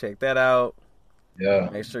Heart. Y'all check that out. Yeah.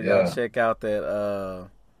 Make sure y'all check out that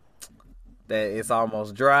It's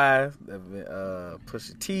Almost Dry.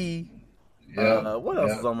 Pusha T. Yeah. What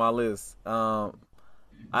else is on my list? I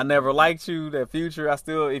Never Liked You. That Future.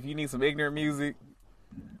 If you need some ignorant music,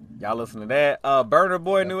 y'all listen to that. Burna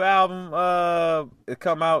Boy new album. It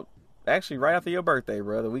come out actually right after your birthday,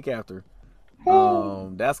 bro. The week after.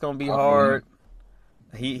 That's gonna be hard.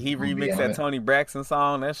 He remixed that Tony Braxton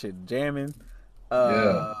song. That shit jamming.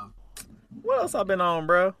 What else I been on,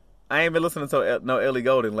 bro? I ain't been listening to no Ellie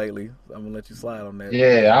Goulding lately. So I'm gonna let you slide on that.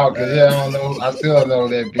 Yeah, I don't know. I still don't know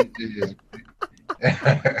who that bitch is.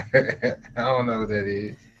 I don't know who that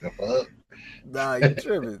is. The fuck? Nah,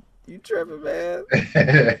 you tripping, man.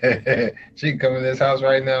 She come in this house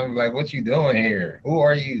right now and be like, what you doing here? Who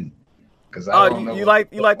are you? Cause I don't know. You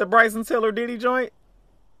like the Bryson Tiller Diddy joint?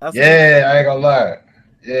 I ain't gonna lie.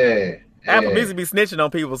 Yeah. Apple Music be snitching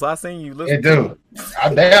on people, so I seen you listen. It do. I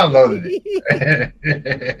downloaded it.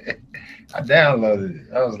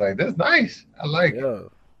 I was like, that's nice. I like it.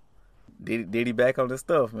 Diddy back on this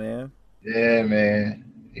stuff, man. Yeah, man.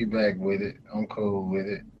 He back with it. I'm cool with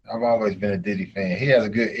it. I've always been a Diddy fan. He has a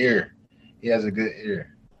good ear.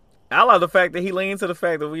 I love the fact that he leans to the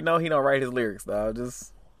fact that we know he don't write his lyrics, dog.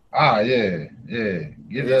 Just yeah.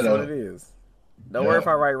 Get that what it is. Don't worry if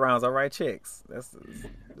I write rhymes. I write checks. That's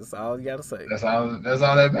all you gotta say. That's all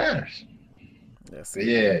that matters. That's it.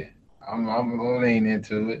 Yeah, I'm gonna lean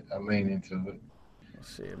into it.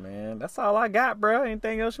 Shit, man. That's all I got, bro.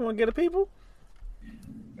 Anything else you want to get to people?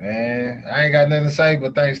 Man, I ain't got nothing to say,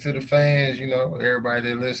 but thanks to the fans, everybody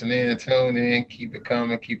that listen in and tune in, keep it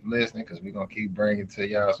coming, keep listening, because we're going to keep bringing to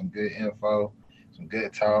y'all some good info, some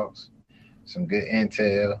good talks, some good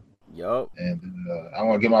intel. Yup. And I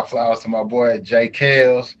want to give my flowers to my boy, J.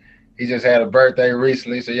 Kells. He just had a birthday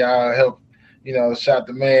recently, so y'all help, shout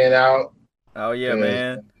the man out. Oh, yeah,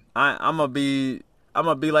 man. I'm going to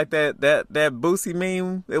be like that Boosie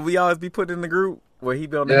meme that we always be putting in the group where he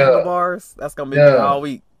be on the handlebars. That's going to be me all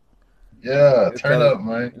week. Yeah, turn up,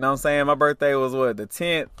 man. You know what I'm saying? My birthday was the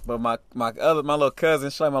 10th, but my little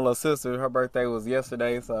cousin, my little sister, her birthday was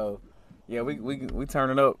yesterday. So yeah, we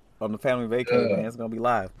turning up on the family vacation, man. It's gonna be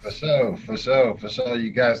live. For sure.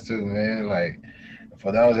 You guys too, man. Like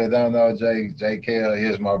for those that don't know, JKL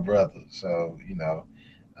is my brother. So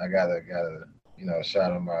I gotta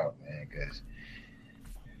shout him out, man, because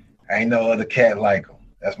ain't no other cat like him.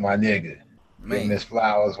 That's my nigga. Man. Miss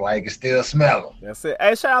Flowers while you can still smell them. That's it.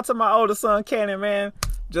 Hey, shout out to my oldest son, Cannon, man.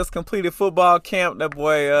 Just completed football camp. That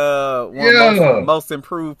boy, most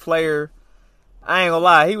improved player. I ain't gonna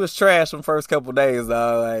lie, he was trash the first couple days,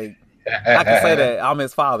 though. Like, I can say that. I'm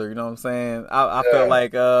his father, you know what I'm saying? I felt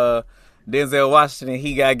like Denzel Washington,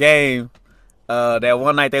 he got game. That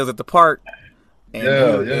one night they was at the park, and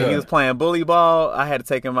he was playing bully ball. I had to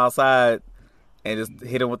take him outside and just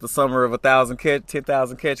hit him with the summer of 10,000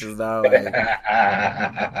 catches, dog. Like,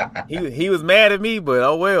 he was mad at me, but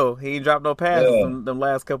oh well. He ain't dropped no passes them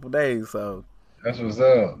last couple days, so. That's what's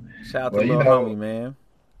up. Shout out to little homie, man.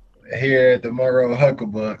 Here at the Monroe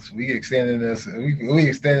Hucklebucks, we extended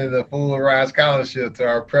a full ride scholarship to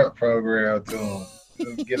our prep program to them.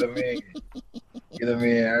 Just get them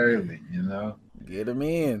in early, Get them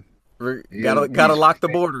in. Gotta lock the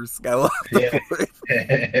borders. Gotta lock the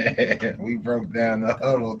borders. We broke down the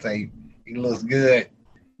huddle tape. He looks good.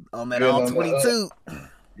 On that all 22.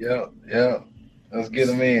 Yep. Let's get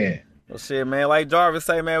him in. Well, shit, man. Like Jarvis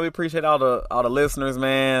say, man, we appreciate all the listeners,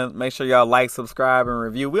 man. Make sure y'all like, subscribe, and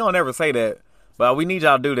review. We don't ever say that, but we need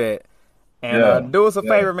y'all to do that. And do us a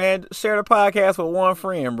favor, man. Share the podcast with one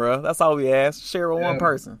friend, bro. That's all we ask. Share with one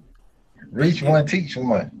person. Reach one, teach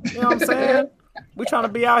one. You know what I'm saying? We trying to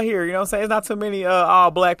be out here, you know what I'm saying? There's not too many all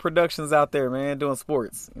black productions out there, man, doing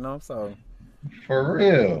sports, so. For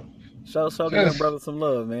real. Show the brother some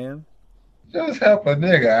love, man. Just help a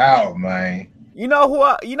nigga out, man. You know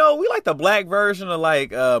we like the black version of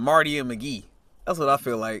like Marty and McGee. That's what I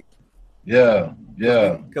feel like. Yeah.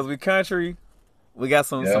 Because we country, we got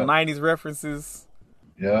some 90s references.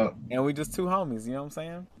 Yeah. And we just two homies, you know what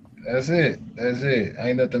I'm saying? That's it.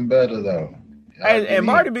 Ain't nothing better though. And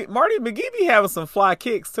Marty McGee be having some fly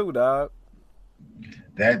kicks too, dog.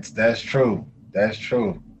 That's true.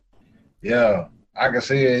 Yeah, I can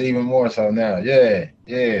see it even more so now. Yeah.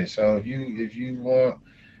 So if you want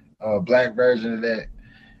a black version of that,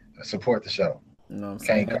 support the show. You know what I'm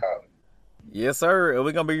saying? Can't call it. Yes, sir. And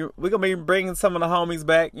we're gonna be bringing some of the homies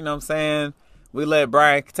back. You know what I'm saying? We let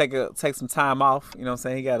Brian take some time off. You know what I'm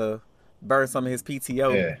saying? He gotta burn some of his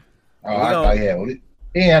PTO. Yeah.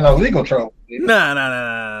 He ain't had no legal trouble.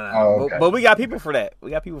 No. Oh, okay. But we got people for that.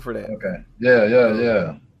 Okay.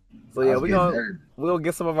 Yeah. So yeah, we'll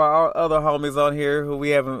get some of our other homies on here who we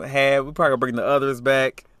haven't had. We probably gonna bring the others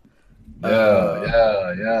back.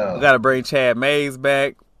 Yeah. We gotta bring Chad Mays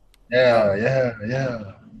back. Yeah.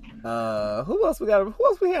 Who else we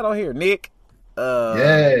had on here? Nick.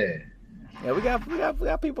 Yeah, we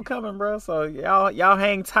got people coming, bro. So y'all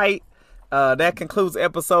hang tight. That concludes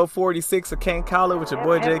episode 46 of Can't Call It with your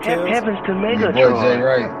boy JKL. Heavens to Megatron. Your boy J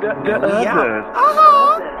Wright. The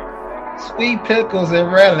others. Sweet pickles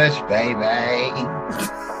and relish, baby.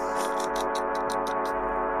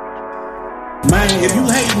 Man, if you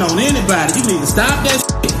hating on anybody, you need to stop that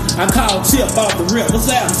shit. I called Tip off the rip. What's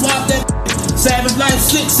that? Swap that shit. Savage Life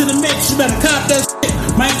 6 in the mix. You better cop that shit.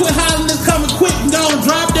 Man, quit hollering this coming quick and go and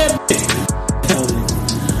drop that shit.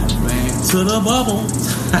 Man, to the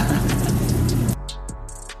bubble.